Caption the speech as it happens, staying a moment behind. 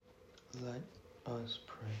Let us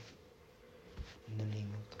pray. In the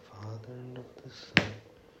name of the Father, and of the Son,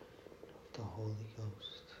 and of the Holy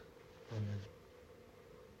Ghost. Amen.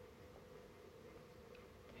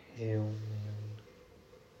 Hail Mary,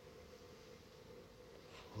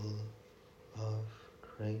 full of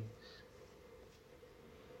grace,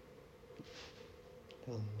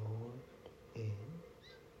 the Lord is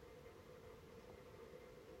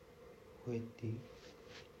with thee.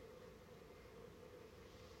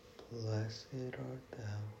 Blessed art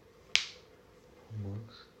thou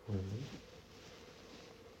amongst women,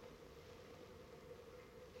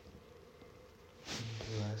 and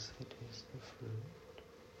blessed is the fruit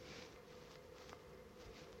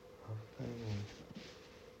of thy womb.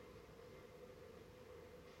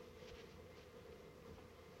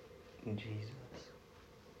 Jesus.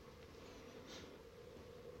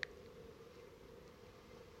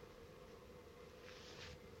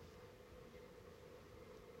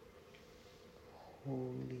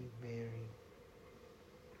 Holy Mary,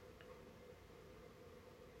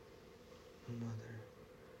 Mother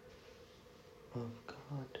of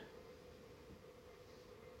God,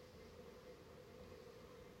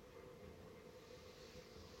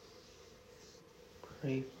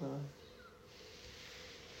 pray for us.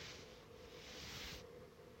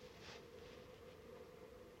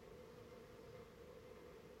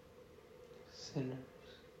 Sinners,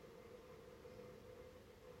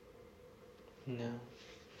 now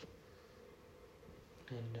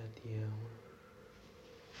and at the hour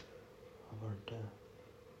of our death.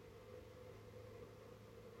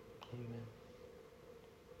 Amen.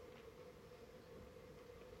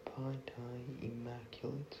 By thy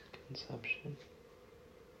immaculate conception,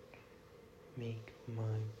 make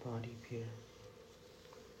my body pure,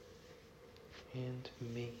 and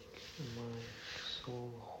make my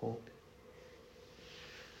soul holy.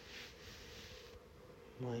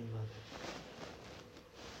 My Mother,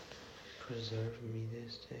 preserve me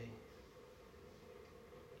this day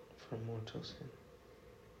from mortal sin.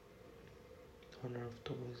 Honor of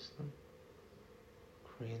the wisdom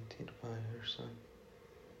granted by her Son.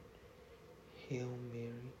 Hail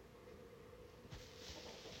Mary,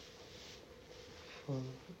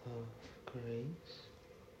 full of grace,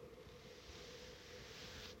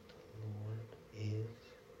 the Lord is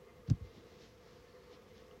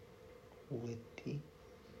with thee.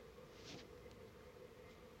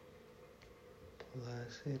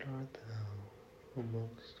 Blessed art thou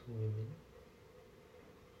amongst women,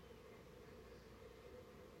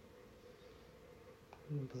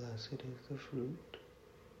 and blessed is the fruit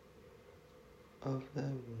of thy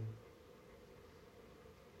womb,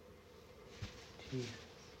 Jesus.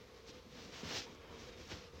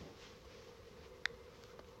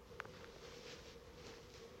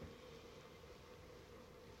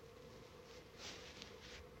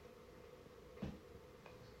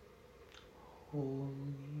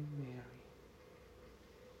 Holy Mary,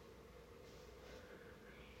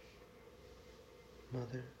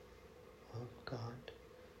 Mother of God,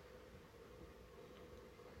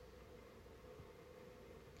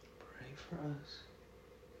 pray for us,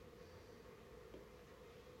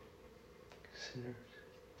 sinners,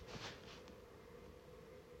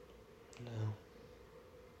 now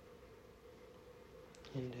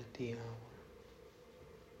and at the hour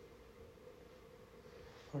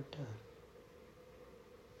of our death.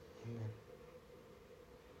 Amen.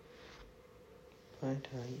 By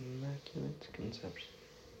thy immaculate conception,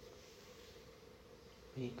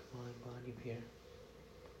 make my body pure,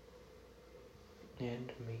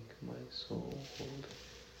 and make my soul holy.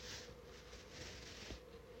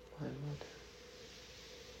 My Mother,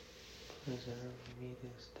 preserve me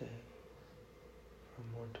this day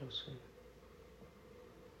from mortal sin.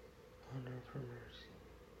 Honor of her mercy,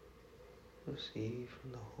 receive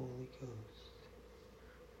from the Holy Ghost.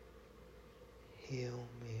 Hail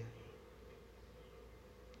Mary,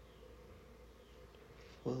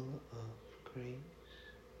 full of grace,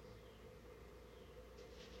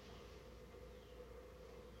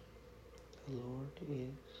 the Lord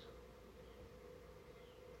is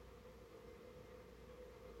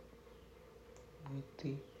with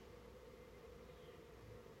thee.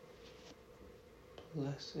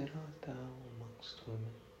 Blessed art thou amongst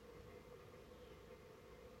women,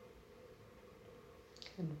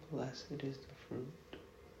 and blessed is the fruit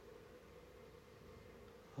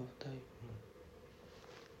of thy womb,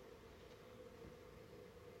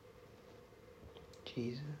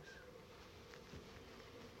 Jesus.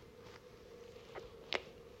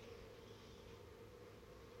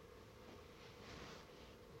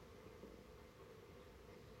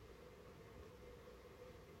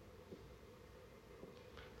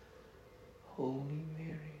 Holy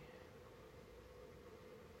Mary,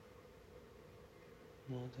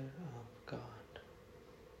 Mother of God,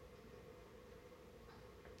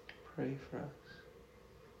 pray for us.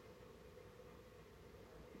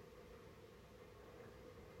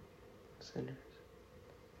 Sinners,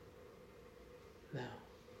 now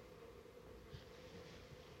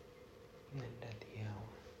and at the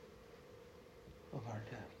hour of our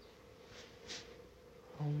death.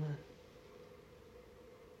 Amen.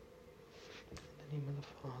 In the name of the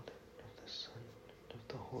Father, and of the Son, and of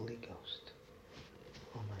the Holy Ghost.